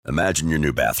Imagine your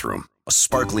new bathroom. A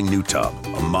sparkling new tub,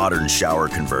 a modern shower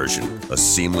conversion, a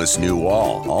seamless new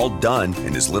wall, all done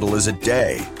in as little as a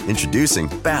day. Introducing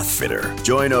Bath Fitter.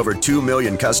 Join over 2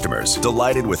 million customers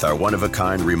delighted with our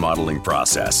one-of-a-kind remodeling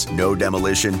process. No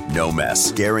demolition, no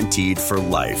mess. Guaranteed for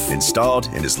life. Installed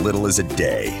in as little as a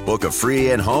day. Book a free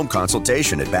in-home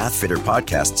consultation at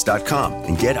bathfitterpodcasts.com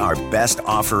and get our best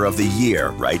offer of the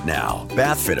year right now.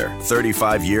 Bath Fitter,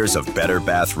 35 years of better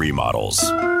bath remodels.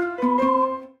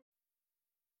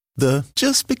 The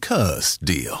just because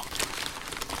deal.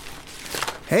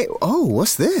 Hey,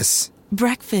 what's this?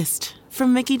 Breakfast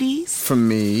from Mickey D's. From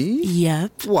me?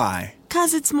 Yep. Why?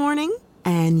 'Cause it's morning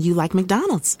and you like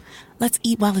McDonald's. Let's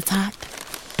eat while it's hot.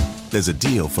 There's a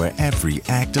deal for every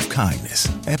act of kindness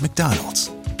at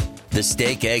McDonald's. The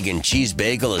steak, egg, and cheese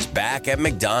bagel is back at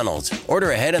McDonald's.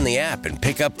 Order ahead on the app and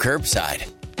pick up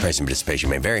curbside. Price and participation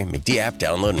may vary. McD app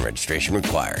download and registration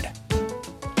required.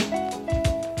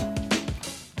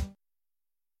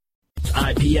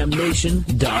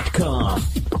 IPMNation.com.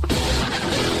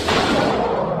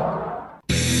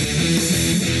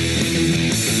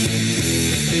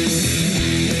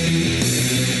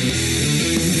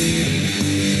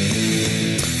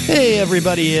 Hey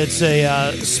everybody, it's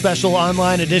a special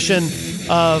online edition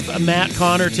of Matt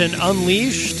Connarton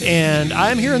Unleashed, and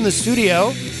I'm here in the studio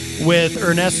with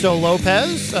Ernesto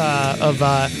Lopez of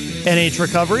NH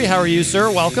Recovery. How are you, sir?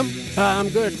 Welcome. I'm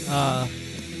good.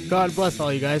 God bless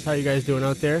all you guys. How you guys doing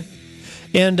out there?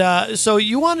 And so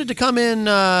you wanted to come in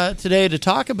today to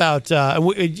talk about,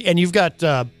 and you've got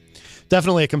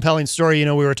definitely a compelling story. You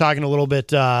know, we were talking a little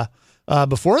bit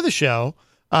before the show,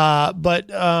 but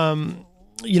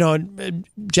you know,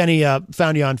 Jenny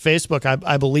found you on Facebook,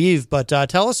 I believe. But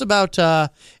tell us about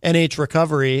NH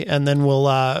Recovery, and then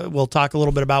we'll talk a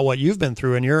little bit about what you've been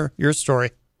through in your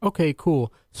story. Okay,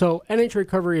 cool. So NH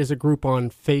Recovery is a group on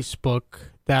Facebook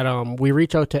that we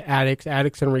reach out to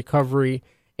addicts in recovery,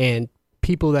 and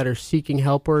people that are seeking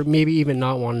help, or maybe even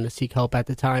not wanting to seek help at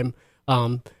the time,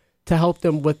 to help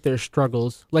them with their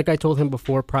struggles. Like I told him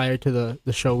before, prior to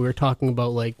the show, we were talking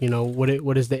about, like, you know,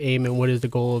 what is the aim and what is the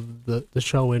goal of the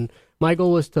show. And my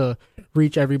goal is to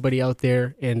reach everybody out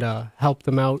there and help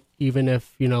them out, even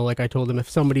if, you know, like I told him, if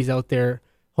somebody's out there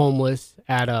homeless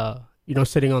at you know,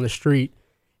 sitting on the street,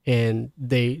 and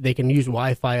they can use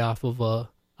Wi-Fi off of a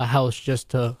house just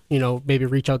to, you know, maybe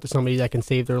reach out to somebody that can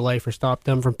save their life or stop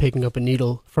them from picking up a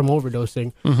needle from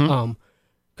overdosing.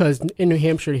 Because in New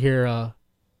Hampshire here,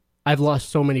 I've lost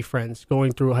so many friends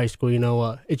going through high school. You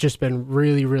know, it's just been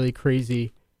really, really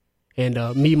crazy. And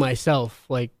me, myself,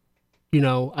 like, you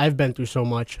know, I've been through so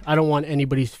much. I don't want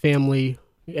anybody's family,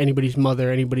 anybody's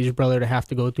mother, anybody's brother to have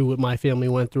to go through what my family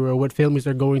went through or what families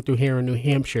are going through here in New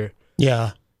Hampshire.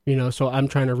 Yeah. You know, so I'm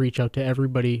trying to reach out to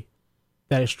everybody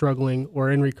that is struggling or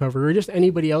in recovery, or just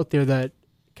anybody out there that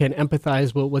can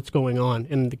empathize with what's going on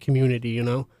in the community, you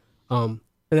know? And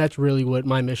that's really what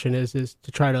my mission is to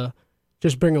try to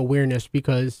just bring awareness,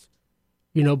 because,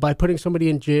 you know, by putting somebody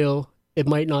in jail,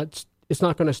 it's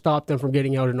not going to stop them from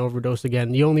getting out and overdose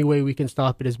again. The only way we can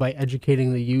stop it is by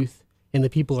educating the youth and the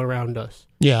people around us.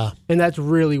 Yeah. And that's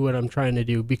really what I'm trying to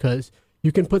do, because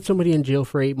you can put somebody in jail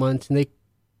for 8 months and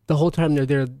the whole time they're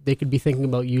there, they could be thinking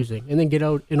about using and then get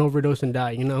out and overdose and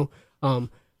die, you know?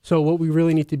 So what we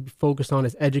really need to focus on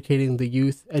is educating the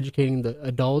youth, educating the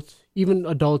adults. Even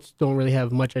adults don't really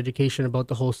have much education about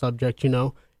the whole subject, you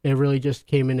know? It really just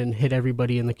came in and hit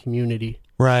everybody in the community.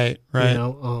 Right. You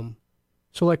know?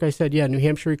 So like I said, yeah, New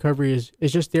Hampshire Recovery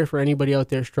is just there for anybody out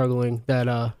there struggling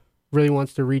that really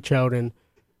wants to reach out and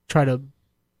try to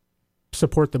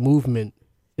support the movement.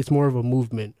 It's more of a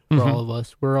movement for all of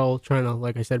us. We're all trying to,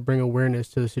 like I said, bring awareness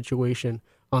to the situation.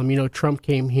 You know, Trump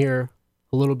came here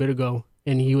a little bit ago,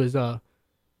 and he was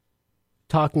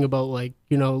talking about, like,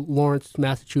 you know, Lawrence,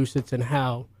 Massachusetts, and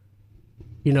how,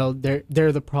 you know,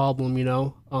 they're the problem, you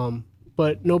know.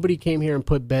 But nobody came here and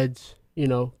put beds, you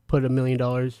know, put $1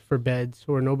 million for beds,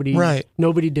 or nobody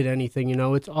did anything, you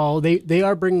know. It's all, they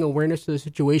are bringing awareness to the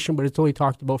situation, but it's only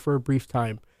talked about for a brief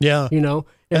time. Yeah. You know.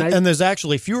 And there's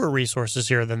actually fewer resources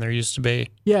here than there used to be.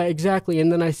 Yeah, exactly.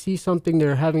 And then I see something,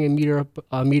 they're having a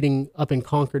meeting up in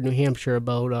Concord, New Hampshire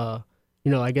about,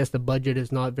 you know, I guess the budget is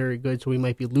not very good, so we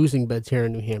might be losing beds here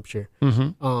in New Hampshire.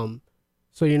 So,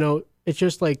 you know, it's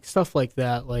just like stuff like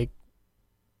that. Like,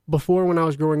 before, when I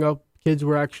was growing up, kids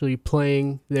were actually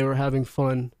playing, they were having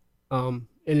fun, and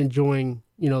enjoying,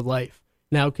 you know, life.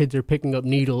 Now kids are picking up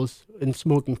needles and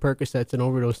smoking Percocets and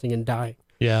overdosing and dying.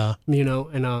 Yeah. You know,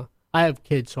 and I have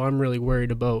kids, so I'm really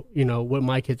worried about, you know, what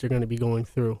my kids are going to be going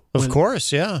through. Of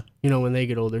course, yeah. You know, when they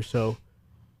get older. So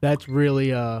that's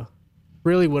really,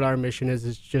 really what our mission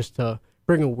is just to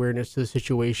bring awareness to the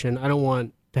situation. I don't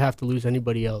want to have to lose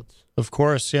anybody else. Of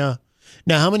course, yeah.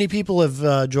 Now, how many people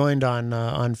have joined on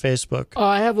Facebook?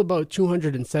 I have about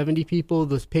 270 people.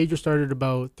 This page was started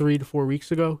about 3 to 4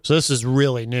 weeks ago. So this is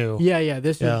really new. Yeah.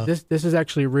 This is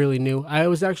actually really new. I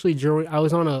was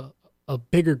on a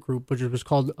bigger group, which was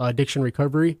called Addiction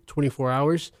Recovery 24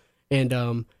 Hours, and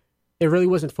it really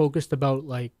wasn't focused about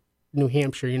like New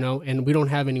Hampshire, and we don't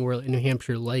have anywhere in New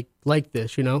Hampshire like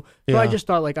this, So I just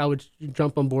thought like I would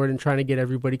jump on board and trying to get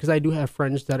everybody, because I do have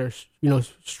friends that are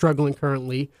struggling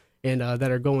currently and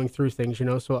that are going through things,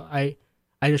 So I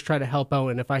just try to help out,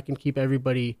 and if I can keep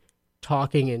everybody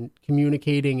talking and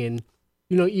communicating, and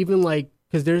even like,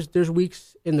 because there's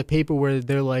weeks in the paper where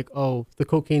they're like, oh, the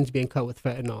cocaine's being cut with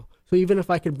fentanyl. So even if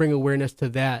I could bring awareness to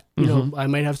that, I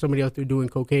might have somebody out there doing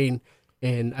cocaine,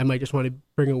 and I might just want to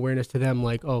bring awareness to them,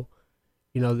 like, oh,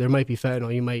 there might be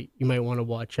fentanyl. You might want to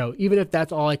watch out. Even if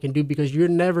that's all I can do, because you're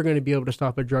never going to be able to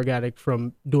stop a drug addict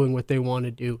from doing what they want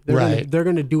to do. They're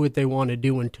going to do what they want to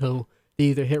do until they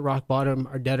either hit rock bottom,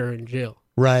 are dead, or in jail.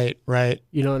 Right.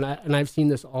 And I've seen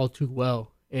this all too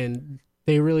well. And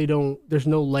they really don't. There's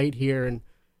no light here, and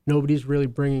nobody's really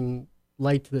bringing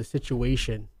light to the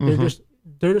situation.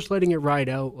 They're just letting it ride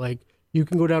out. Like, you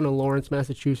can go down to Lawrence,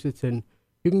 Massachusetts, and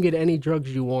you can get any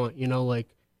drugs you want.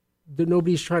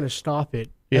 Nobody's trying to stop it.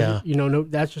 Yeah.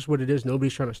 That's just what it is.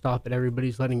 Nobody's trying to stop it.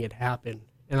 Everybody's letting it happen,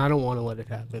 and I don't want to let it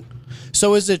happen.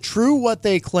 So is it true what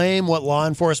they claim, what law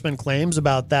enforcement claims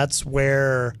about that's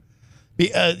where,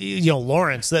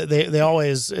 Lawrence, that they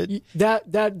always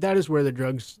that is where the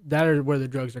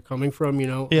drugs are coming from.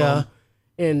 Yeah.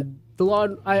 And the law,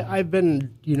 I've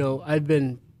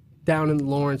been down in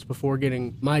Lawrence before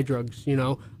getting my drugs.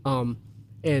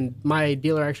 And my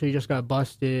dealer actually just got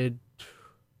busted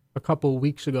a couple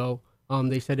weeks ago.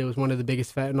 They said it was one of the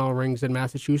biggest fentanyl rings in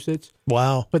Massachusetts.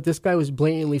 Wow. But this guy was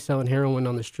blatantly selling heroin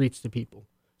on the streets to people.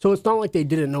 So it's not like they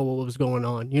didn't know what was going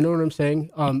on. You know what I'm saying?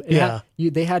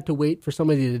 They had to wait for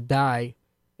somebody to die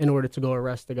in order to go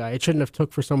arrest the guy. It shouldn't have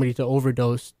took for somebody to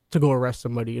overdose to go arrest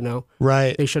somebody,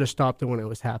 Right. They should have stopped it when it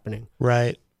was happening.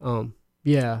 Right.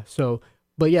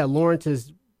 Lawrence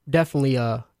is definitely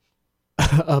a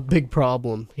big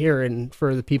problem here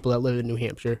for the people that live in New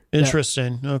Hampshire.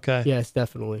 Interesting. Okay. Yes,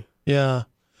 definitely. Yeah.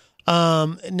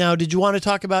 Now, did you want to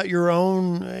talk about your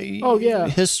own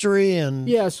history?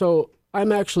 Yeah, so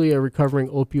I'm actually a recovering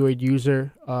opioid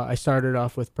user. I started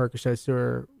off with Percocets. They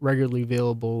were regularly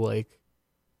available like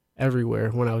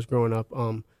everywhere when I was growing up.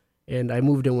 And I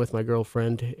moved in with my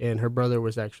girlfriend, and her brother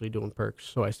was actually doing perks.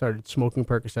 So I started smoking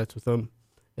Percocets with him.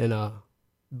 And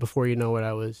before you know it,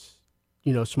 I was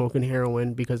smoking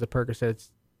heroin, because the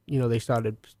Percocets, they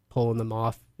started pulling them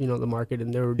off, the market,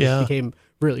 and they became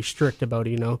really strict about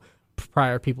it.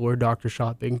 Prior people were doctor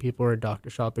shopping, people are doctor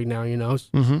shopping now,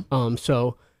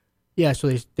 So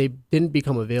they didn't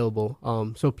become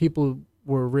available. So people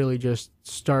were really just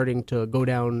starting to go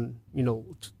down,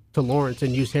 to Lawrence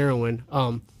and use heroin.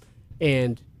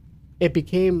 And it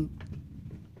became,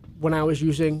 when I was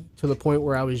using, to the point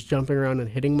where I was jumping around and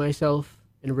hitting myself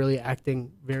and really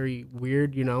acting very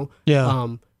weird, Yeah.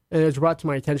 And it was brought to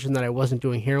my attention that I wasn't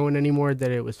doing heroin anymore,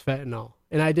 that it was fentanyl.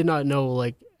 And I did not know,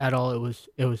 like, at all it was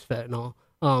fentanyl.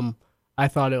 I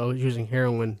thought I was using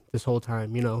heroin this whole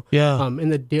time, Yeah.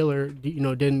 And the dealer,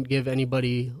 didn't give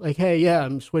anybody, like, hey, yeah,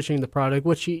 I'm switching the product,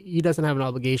 which he doesn't have an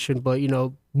obligation, but,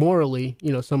 morally,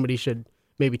 somebody should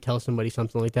maybe tell somebody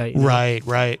something like that.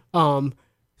 Right.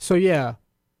 So, yeah.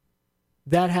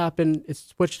 That happened. It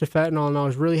switched to fentanyl, and I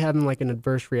was really having like an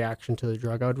adverse reaction to the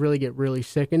drug. I would really get really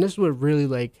sick, and this is what really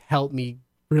like helped me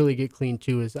really get clean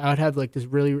too. Is I would have like this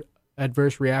really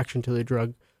adverse reaction to the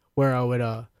drug, where I would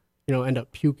end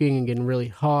up puking and getting really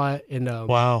hot, and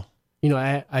wow.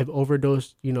 I've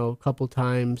overdosed a couple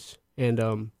times,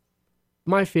 and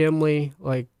my family,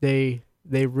 like they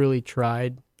really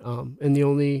tried, and the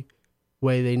only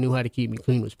way they knew how to keep me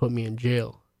clean was put me in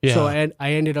jail. Yeah. So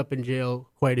I ended up in jail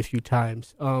quite a few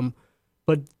times.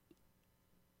 But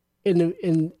in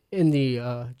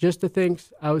the just the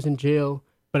things, I was in jail,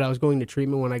 but I was going to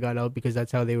treatment when I got out, because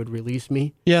that's how they would release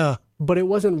me. Yeah. But it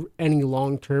wasn't any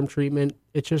long-term treatment.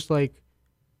 It's just like,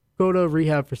 go to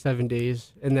rehab for 7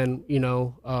 days, and then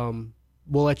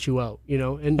we'll let you out.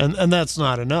 And that's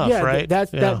not enough, right?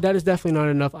 That is definitely not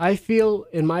enough. I feel,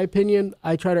 in my opinion,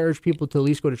 I try to urge people to at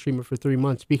least go to treatment for 3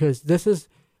 months, because this is,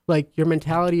 like, your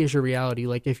mentality is your reality.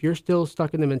 Like, if you're still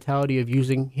stuck in the mentality of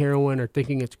using heroin, or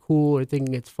thinking it's cool, or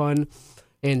thinking it's fun,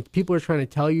 and people are trying to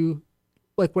tell you,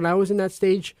 like, when I was in that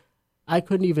stage, I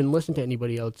couldn't even listen to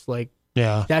anybody else. Like,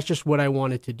 yeah, that's just what I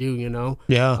wanted to do,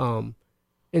 Yeah.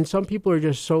 And some people are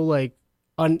just so, like,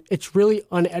 it's really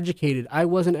uneducated. I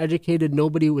wasn't educated.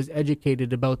 Nobody was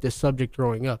educated about this subject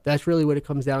growing up. That's really what it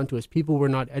comes down to, is people were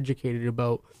not educated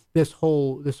about this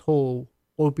whole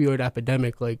opioid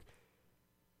epidemic. Like,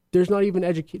 they're not even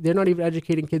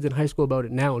educating kids in high school about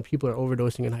it now, and people are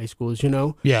overdosing in high schools,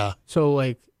 Yeah. So,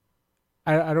 like,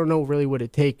 I don't know really what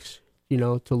it takes,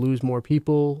 to lose more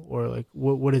people, or like,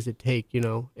 what does it take,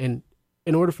 And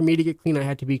in order for me to get clean, I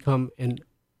had to become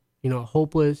a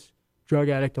hopeless drug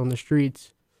addict on the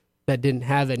streets that didn't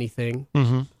have anything.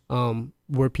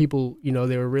 Where people,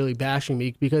 they were really bashing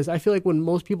me, because I feel like when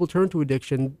most people turn to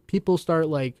addiction, people start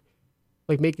like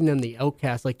making them the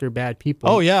outcast, like they're bad people.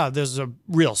 Oh yeah, there's a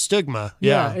real stigma.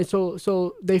 Yeah. And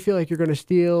so they feel like you're going to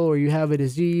steal, or you have a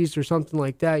disease or something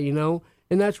like that,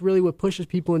 And that's really what pushes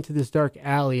people into this dark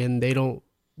alley, and they don't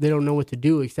know what to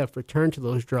do except for turn to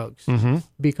those drugs,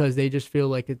 because they just feel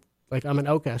like I'm an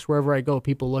outcast. Wherever I go,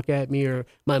 people look at me, or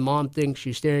my mom thinks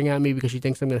she's staring at me because she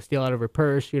thinks I'm going to steal out of her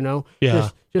purse, Yeah.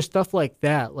 Just stuff like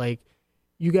that. Like,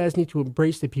 you guys need to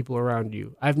embrace the people around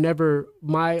you.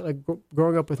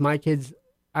 Growing up with my kids,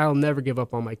 I'll never give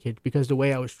up on my kids, because the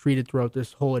way I was treated throughout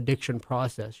this whole addiction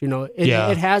process,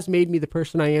 it has made me the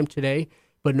person I am today,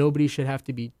 but nobody should have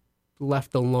to be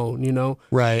left alone,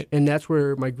 Right. And that's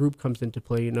where my group comes into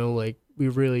play, like, we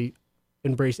really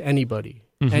embrace anybody.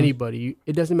 Anybody.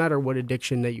 It doesn't matter what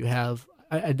addiction that you have.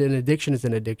 An addiction is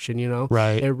an addiction,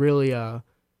 Right. It really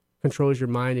controls your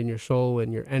mind and your soul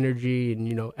and your energy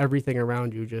and, everything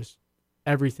around you, just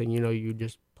everything, you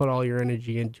just put all your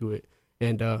energy into it.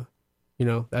 And,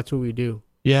 that's what we do.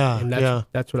 Yeah. And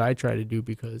that's what I try to do,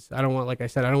 because I don't want, like I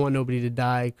said, I don't want nobody to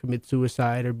die, commit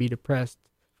suicide, or be depressed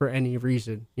for any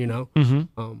reason, And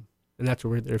that's what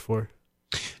we're there for.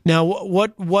 Now,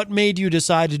 what made you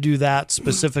decide to do that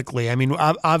specifically? I mean,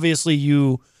 obviously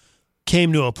you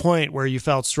came to a point where you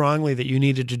felt strongly that you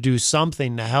needed to do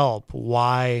something to help.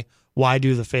 Why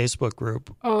do the Facebook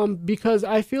group? Because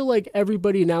I feel like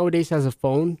everybody nowadays has a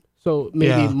phone, so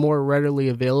maybe more readily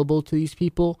available to these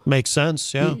people. Makes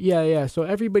sense. Yeah. Yeah. So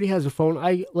everybody has a phone.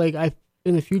 I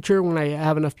in the future, when I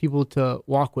have enough people to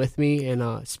walk with me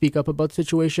and speak up about the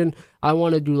situation, I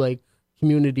want to do like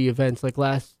community events. Like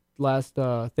last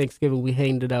Thanksgiving, we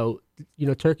handed out,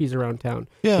 turkeys around town.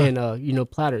 Yeah. And,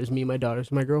 platters, me, my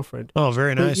daughters, my girlfriend. Oh,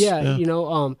 very nice.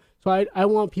 So I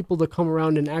want people to come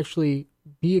around and actually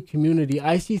be a community.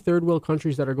 I see third world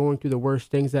countries that are going through the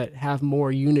worst things that have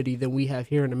more unity than we have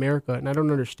here in America, and I don't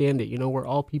understand it. We're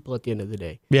all people at the end of the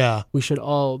day. Yeah. We should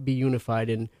all be unified,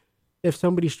 and if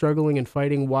somebody's struggling and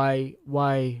fighting, why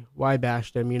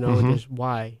bash them, just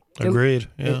why? Agreed.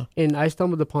 Yeah. And I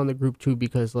stumbled upon the group too,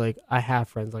 because like I have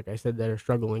friends, like I said, that are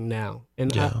struggling now.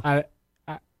 And I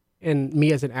and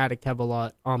me as an addict have a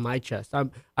lot on my chest.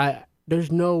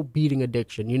 There's no beating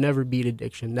addiction. You never beat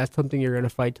addiction. That's something you're going to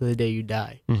fight to the day you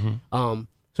die. So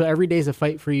every day is a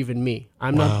fight for even me.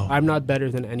 I'm not better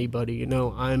than anybody.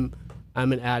 I'm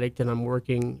an addict, and I'm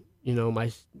working,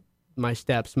 my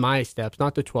steps,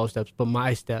 not the 12 steps, but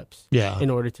my steps, in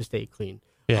order to stay clean.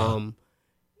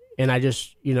 And I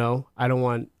just, I don't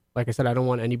want, like I said, I don't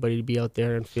want anybody to be out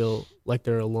there and feel like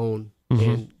they're alone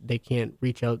and they can't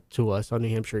reach out to us on New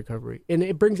Hampshire Recovery. And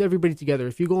it brings everybody together.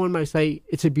 If you go on my site,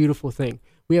 it's a beautiful thing.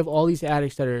 We have all these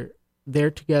addicts that are there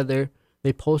together.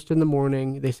 They post in the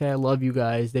morning. They say, I love you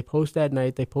guys. They post at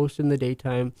night. They post in the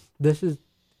daytime.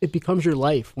 It becomes your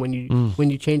life when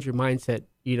you change your mindset,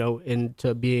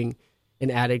 into being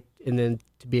an addict and then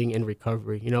to being in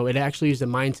recovery. It actually is a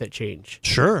mindset change.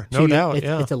 Sure, no doubt.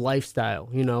 It's a lifestyle.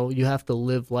 You have to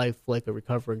live life like a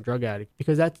recovering drug addict,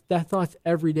 because that thought's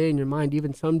every day in your mind.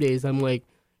 Even some days I'm like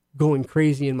going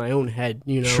crazy in my own head,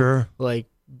 Sure. Like,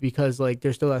 because like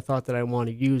there's still that thought that I want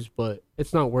to use, but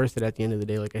it's not worth it at the end of the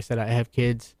day. Like I said, I have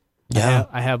kids. Yeah.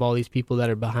 I have all these people that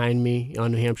are behind me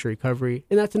on New Hampshire Recovery.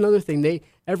 And that's another thing.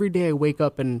 Every day I wake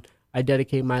up and I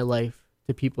dedicate my life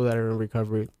to people that are in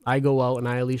recovery. I go out and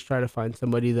I at least try to find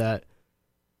somebody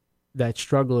that's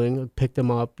struggling, pick them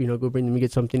up, go bring them to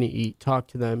get something to eat, talk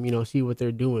to them, see what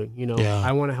they're doing.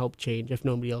 I want to help change if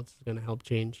nobody else is going to help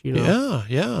change,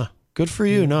 Yeah. Good for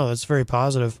you. No, that's very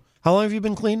positive. How long have you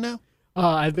been clean now?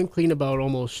 I've been clean about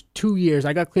almost 2 years.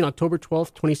 I got clean October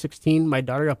 12th, 2016. My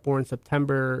daughter got born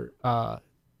September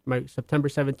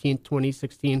 17th,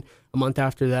 2016, a month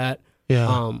after that.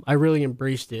 Yeah. I really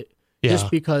embraced it. Yeah.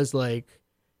 Just because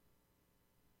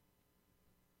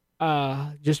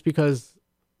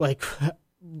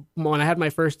when I had my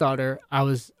first daughter, I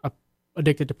was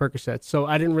addicted to Percocets. So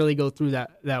I didn't really go through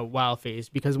that wow phase,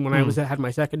 because when I had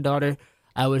my second daughter,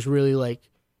 I was really like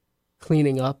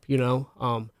cleaning up,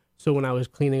 So when I was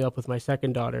cleaning up with my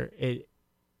second daughter,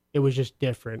 it was just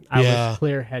different. I was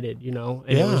clear headed, and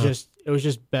it was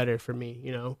just better for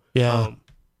me, Yeah.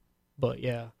 But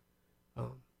yeah.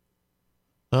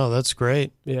 Oh, that's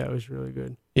great. Yeah, it was really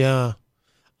good. Yeah.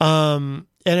 And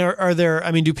are there?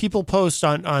 I mean, do people post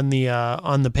on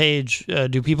the page?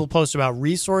 Do people post about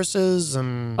resources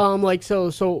and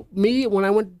so me when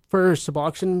I went for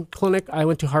Suboxone clinic, I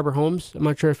went to Harbor Homes. I'm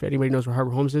not sure if anybody knows where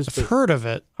Harbor Homes is. I've heard of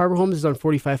it. Harbor Homes is on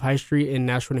 45 High Street in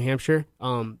Nashua, New Hampshire.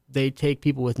 They take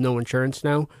people with no insurance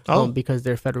now because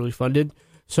they're federally funded.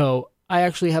 So I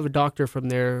actually have a doctor from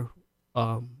there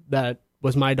that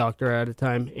was my doctor at the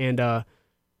time, and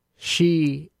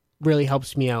she really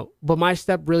helps me out. But my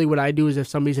step, really, what I do is if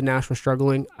somebody's in Nashua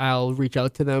struggling, I'll reach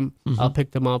out to them. I'll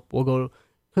pick them up. We'll go,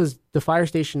 because the fire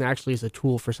station actually is a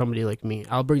tool for somebody like me.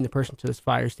 I'll bring the person to this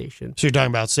fire station. So you're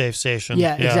talking about safe station?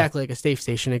 Yeah, exactly, like a safe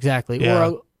station, exactly. Yeah.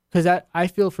 Or because I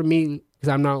feel for me, because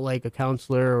I'm not like a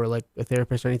counselor or like a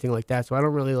therapist or anything like that, so I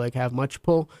don't really like have much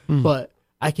pull. But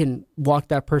I can walk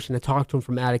that person and talk to them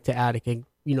from attic to attic and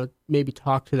maybe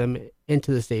talk to them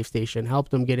into the safe station, help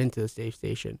them get into the safe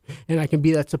station. And I can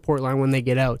be that support line when they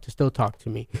get out to still talk to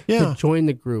me, to join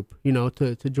the group,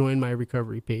 to join my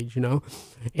recovery page,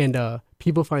 and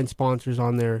people find sponsors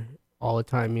on there all the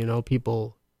time.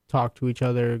 People talk to each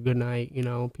other, good night,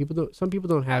 some people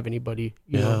don't have anybody,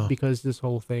 because this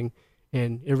whole thing,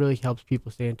 and it really helps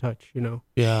people stay in touch,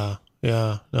 Yeah.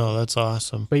 No, that's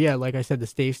awesome. But yeah, like I said, the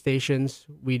safe stations,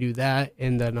 we do that.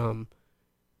 And then,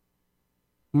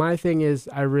 my thing is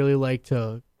I really like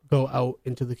to go out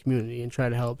into the community and try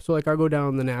to help. So like I go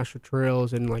down the national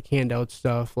trails and like hand out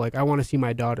stuff. Like I want to see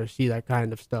my daughter see that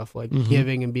kind of stuff, like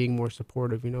giving and being more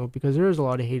supportive, because there is a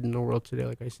lot of hate in the world today,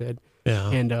 like I said. Yeah.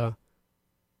 And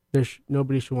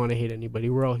nobody should want to hate anybody.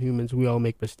 We're all humans. We all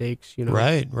make mistakes,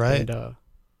 Right. And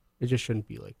it just shouldn't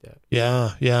be like that.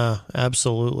 Yeah,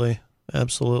 absolutely.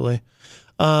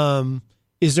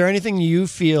 Is there anything you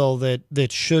feel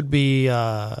that should be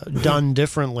done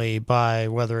differently by,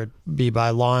 whether it be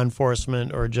by law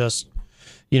enforcement or just,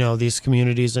 these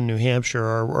communities in New Hampshire,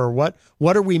 or what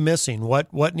are we missing?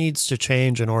 What needs to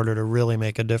change in order to really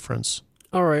make a difference?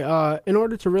 All right. In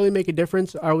order to really make a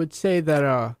difference, I would say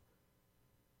that,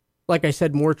 like I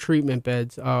said, more treatment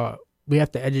beds. We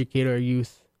have to educate our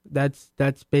youth. That's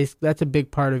a big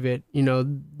part of it.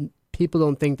 People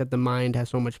don't think that the mind has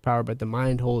so much power, but the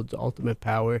mind holds ultimate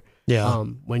power. Yeah.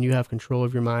 When you have control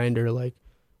of your mind, or like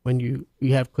when you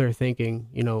have clear thinking,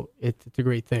 it's a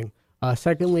great thing.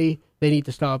 Secondly, they need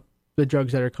to stop the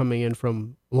drugs that are coming in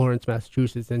from Lawrence,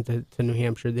 Massachusetts into New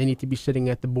Hampshire. They need to be sitting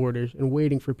at the borders and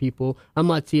waiting for people. I'm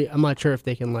not sure if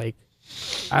they can, I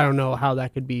don't know how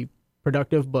that could be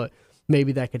productive, but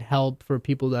maybe that could help for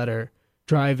people that are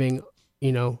driving,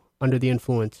 under the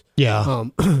influence. Yeah.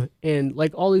 And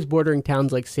like all these bordering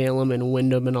towns like Salem and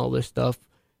Wyndham and all this stuff,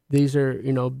 these are,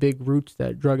 big routes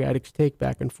that drug addicts take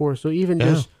back and forth. So even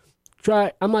just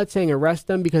I'm not saying arrest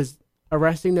them, because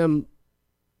arresting them,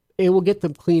 it will get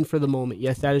them clean for the moment.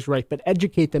 Yes, that is right. But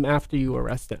educate them after you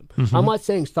arrest them. I'm not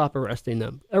saying stop arresting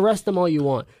them. Arrest them all you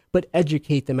want, but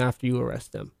educate them after you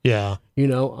arrest them. Yeah.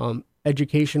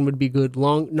 Education would be good.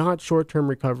 Not short-term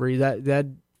recovery.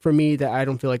 That for me, that I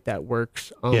don't feel like that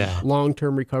works.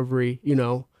 Long-term recovery,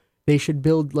 they should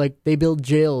build, they build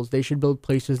jails. They should build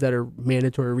places that are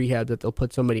mandatory rehab that they'll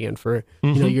put somebody in for,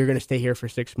 you're going to stay here for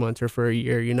 6 months or for a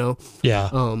year,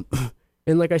 Yeah.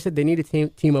 And like I said, they need to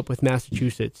team up with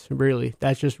Massachusetts. Really,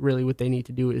 that's just really what they need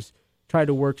to do, is try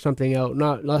to work something out.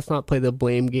 Let's not play the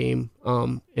blame game.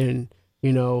 And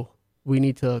we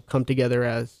need to come together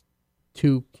as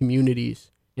two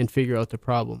communities and figure out the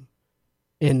problem.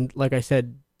 And like I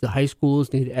said, the high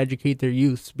schools need to educate their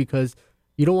youths, because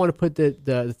you don't want to put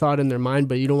the thought in their mind,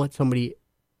 but you don't want somebody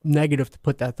negative to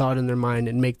put that thought in their mind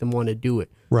and make them want to do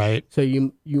it. Right. So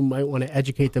you might want to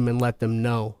educate them and let them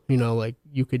know,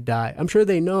 you could die. I'm sure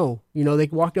they know, they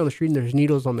can walk down the street and there's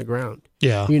needles on the ground.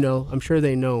 Yeah. I'm sure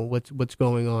they know what's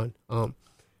going on.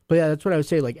 But yeah, that's what I would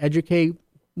say, educate,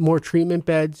 more treatment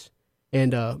beds,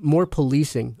 and more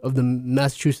policing of the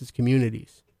Massachusetts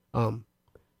communities.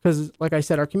 Because like I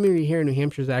said, our community here in New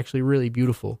Hampshire is actually really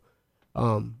beautiful.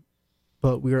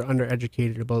 But we are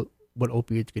undereducated about what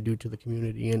opioids could do to the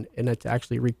community, and it's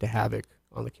actually wreaked a havoc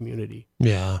on the community.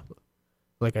 Yeah.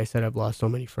 Like I said, I've lost so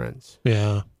many friends.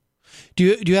 Yeah.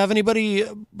 Do you have anybody,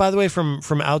 by the way, from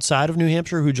outside of New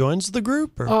Hampshire who joins the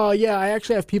group? Or? Yeah, I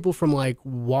actually have people from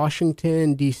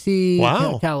Washington, D.C.,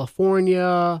 wow.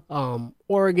 California,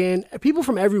 Oregon. People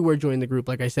from everywhere join the group.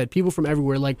 Like I said, people from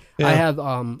everywhere. I have,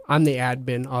 I'm the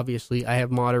admin, obviously. I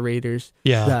have moderators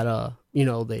that,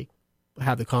 they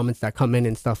have the comments that come in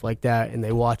and stuff like that, and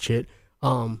they watch it.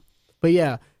 But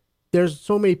yeah, there's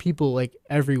so many people like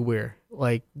everywhere.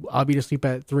 Like I'll be to sleep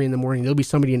at 3 a.m. There'll be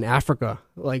somebody in Africa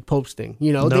like posting,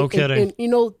 No kidding.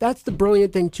 And that's the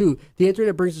brilliant thing too. The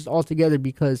internet brings us all together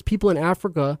because people in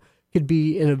Africa could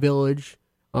be in a village,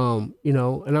 and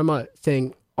I'm not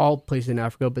saying all places in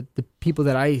Africa, but the people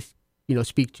that I,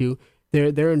 speak to,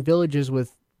 they're in villages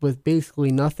with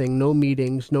basically nothing, no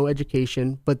meetings, no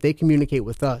education, but they communicate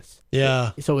with us.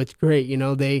 Yeah. So it's great.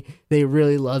 They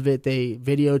really love it. They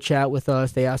video chat with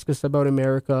us. They ask us about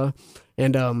America.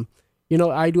 And,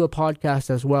 I do a podcast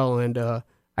as well. And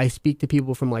I speak to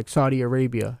people from like Saudi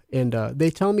Arabia. And they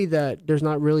tell me that there's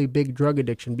not really big drug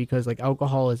addiction because like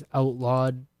alcohol is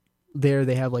outlawed there.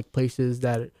 They have like places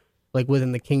that like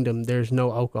within the kingdom, there's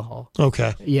no alcohol.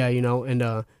 Okay. Yeah.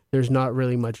 And there's not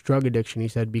really much drug addiction, he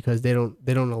said, because they don't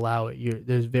allow it.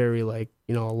 There's very like,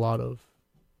 a lot of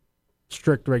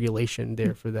strict regulation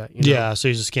there for that. Yeah, so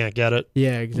you just can't get it.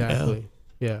 Yeah, exactly.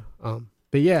 Yeah.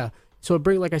 But yeah, so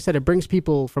like I said, it brings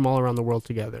people from all around the world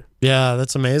together. Yeah,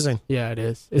 that's amazing. Yeah, it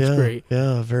is. It's great.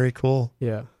 Yeah, very cool.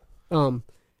 Yeah. And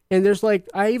there's like,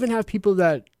 I even have people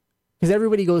that, because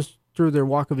everybody goes through their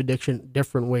walk of addiction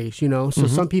different ways, So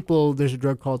some people, there's a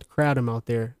drug called kratom out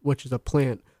there, which is a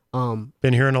plant.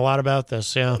 Been hearing a lot about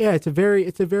this. Yeah. Yeah. It's a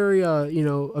very,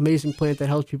 amazing plant that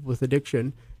helps people with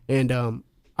addiction. And,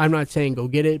 I'm not saying go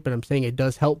get it, but I'm saying it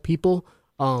does help people.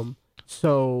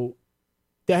 So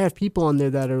I have people on there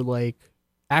that are like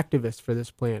activists for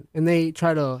this plant and they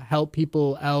try to help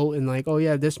people out and like, oh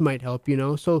yeah, this might help,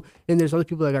 So, and there's other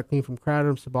people that got clean from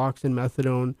kratom, Suboxone,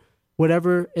 methadone,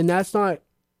 whatever. And that's not,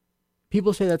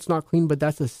 people say that's not clean, but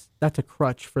that's a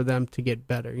crutch for them to get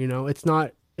better.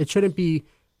 It shouldn't be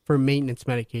for maintenance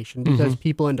medication because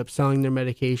people end up selling their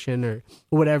medication or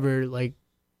whatever. Like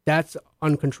that's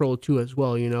uncontrolled too as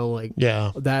well, like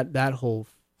that whole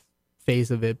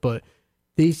phase of it. But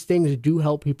these things do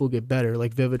help people get better,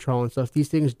 like Vivitrol and stuff. These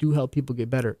things do help people get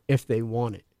better if they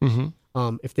want it.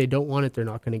 If they don't want it, they're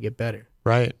not going to get better.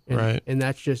 Right. And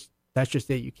that's just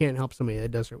it. You can't help somebody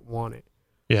that doesn't want it.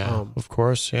 Yeah, of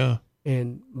course. Yeah.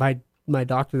 And my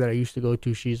doctor that I used to go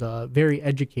to, she's very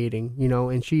educating,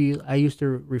 and I used to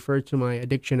refer to my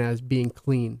addiction as being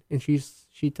clean. And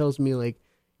she tells me like,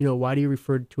 why do you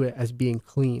refer to it as being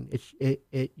clean?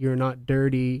 You're not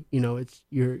dirty,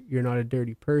 you're not a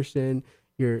dirty person.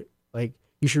 You're like,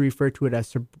 you should refer to it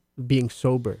as being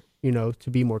sober, to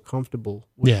be more comfortable.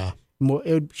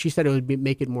 She said it would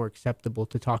make it more acceptable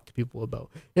to talk to people about.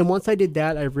 And once I did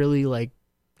that, I really like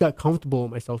got comfortable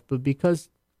with myself, but because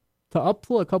up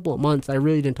for a couple of months, I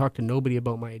really didn't talk to nobody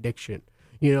about my addiction.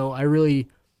 I really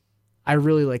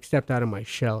like stepped out of my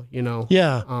shell,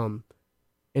 Yeah.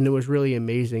 And it was really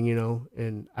amazing,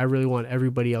 and I really want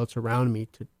everybody else around me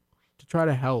to try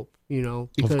to help,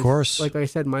 because of course, like I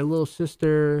said, my little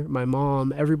sister, my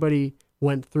mom, everybody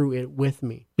went through it with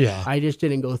me. Yeah. I just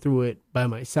didn't go through it by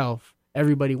myself.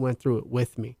 Everybody went through it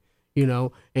with me.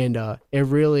 And it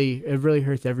really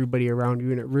hurts everybody around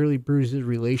you, and it really bruises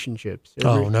relationships.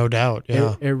 No doubt.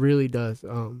 Yeah. It really does.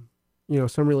 Some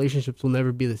relationships will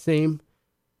never be the same.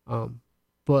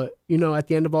 But at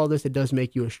the end of all this, it does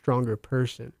make you a stronger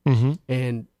person.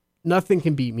 And nothing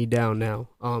can beat me down now.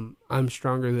 I'm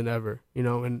stronger than ever,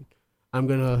 and I'm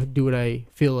going to do what I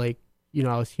feel like,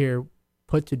 I was here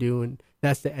put to do. And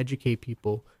that's to educate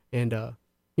people. And,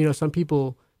 some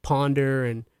people ponder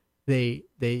and they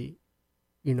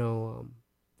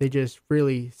just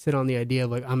really sit on the idea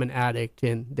of like, I'm an addict,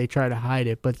 and they try to hide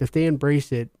it. But if they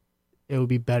embrace it, it would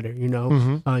be better.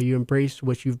 You embrace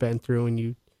what you've been through and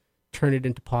you turn it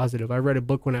into positive. I read a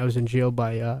book when I was in jail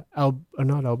by,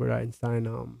 not Albert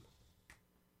Einstein.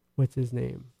 What's his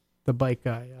name? The bike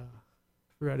guy.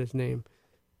 Forgot his name.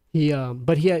 He got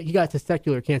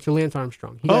testicular cancer. Lance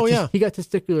Armstrong. He got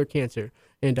testicular cancer.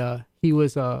 And, he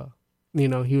was,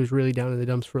 he was really down in the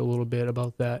dumps for a little bit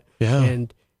about that. Yeah.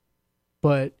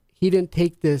 But he didn't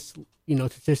take this,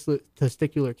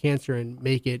 testicular cancer and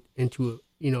make it into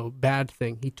a, bad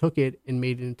thing. He took it and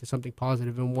made it into something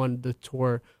positive and won the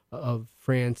Tour of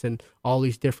France and all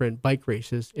these different bike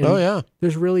races. And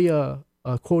there's really a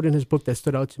quote in his book that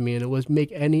stood out to me, and it was,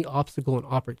 make any obstacle an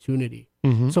opportunity.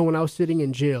 So when I was sitting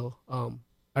in jail,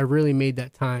 I really made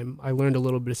that time. I learned a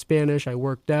little bit of Spanish. I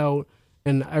worked out.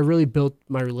 And I really built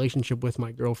my relationship with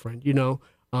my girlfriend,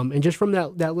 and just from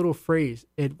that little phrase,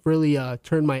 it really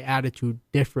turned my attitude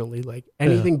differently. Like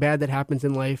anything bad that happens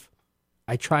in life,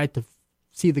 I tried to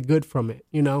see the good from it.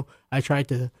 I tried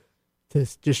to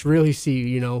just really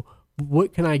see,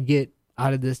 what can I get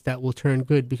out of this that will turn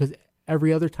good? Because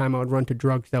every other time I would run to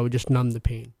drugs that would just numb the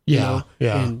pain. Yeah.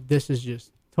 And this is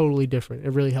just totally different. It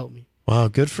really helped me. Wow,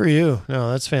 good for you.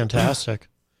 No, that's fantastic.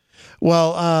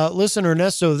 Well, listen,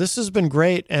 Ernesto, this has been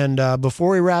great. And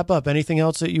before we wrap up, anything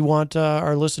else that you want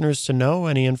our listeners to know?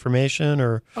 Any information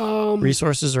or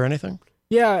resources or anything?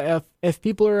 Yeah, if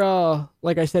people are,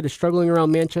 like I said, struggling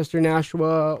around Manchester,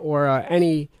 Nashua, or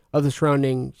any of the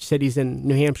surrounding cities in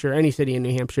New Hampshire, any city in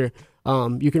New Hampshire,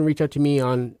 you can reach out to me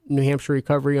on New Hampshire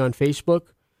Recovery on Facebook.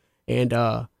 And,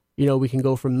 we can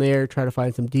go from there, try to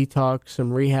find some detox,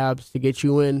 some rehabs to get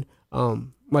you in.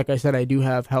 Like I said, I do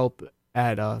have help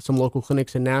at some local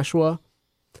clinics in Nashua.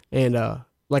 And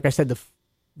like I said,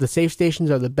 the safe stations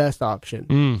are the best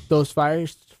option. Those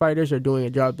firefighters are doing a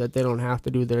job that they don't have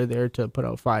to do. They're there to put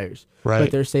out fires. Right.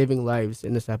 But they're saving lives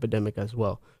in this epidemic as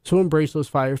well. So embrace those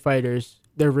firefighters.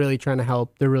 They're really trying to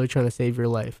help. They're really trying to save your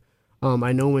life.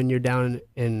 I know when you're down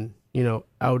and,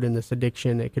 out in this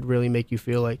addiction, it could really make you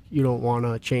feel like you don't want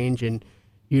to change and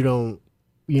you don't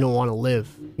want to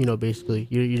live. Basically,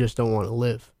 you just don't want to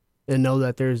live. And know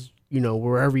that there's,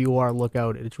 wherever you are, look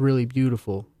out. It's really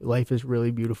beautiful. Life is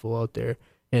really beautiful out there.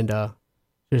 And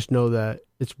just know that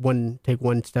take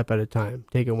one step at a time.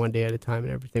 Take it one day at a time,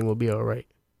 and everything will be all right.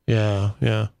 Yeah.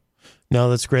 No,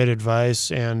 that's great advice.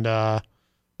 And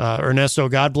Ernesto,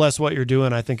 God bless what you're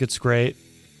doing. I think it's great.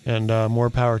 And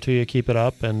more power to you. Keep it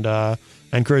up. And I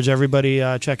encourage everybody,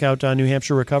 check out New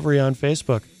Hampshire Recovery on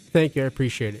Facebook. Thank you. I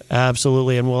appreciate it.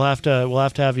 Absolutely. And we'll have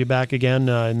to have you back again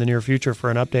in the near future for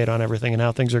an update on everything and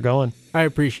how things are going. I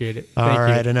appreciate it. All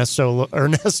right.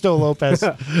 Ernesto Lopez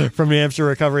from New Hampshire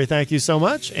Recovery. Thank you so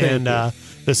much. Thank you.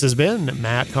 This has been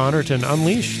Matt Connarton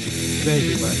Unleashed. Thank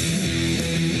you, Matt.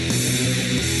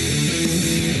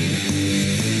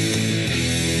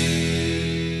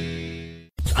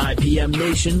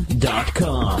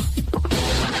 IPMNation.com.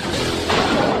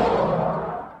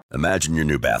 Imagine your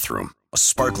new bathroom. A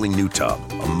sparkling new tub,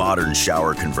 a modern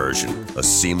shower conversion, a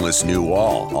seamless new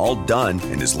wall, all done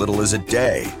in as little as a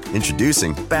day.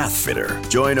 Introducing Bath Fitter.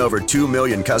 Join over 2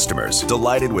 million customers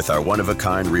delighted with our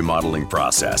one-of-a-kind remodeling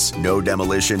process. No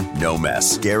demolition, no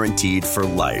mess. Guaranteed for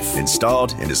life.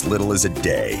 Installed in as little as a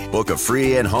day. Book a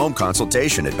free in-home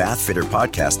consultation at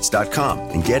bathfitterpodcasts.com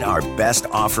and get our best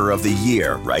offer of the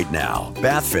year right now.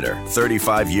 Bath Fitter,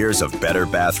 35 years of better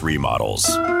bath remodels.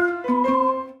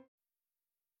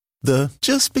 The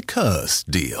just because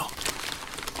deal.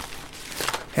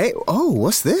 Hey,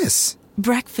 what's this?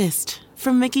 Breakfast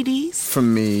from Mickey D's.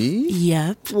 From me?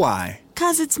 Yep. Why?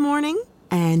 'Cause it's morning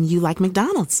and you like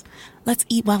McDonald's. Let's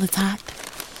eat while it's hot.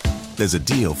 There's a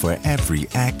deal for every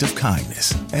act of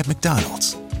kindness at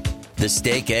McDonald's. The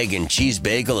steak, egg, and cheese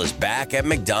bagel is back at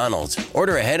McDonald's.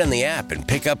 Order ahead on the app and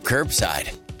pick up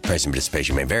curbside. Price and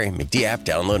participation may vary. McD app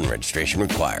download and registration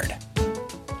required.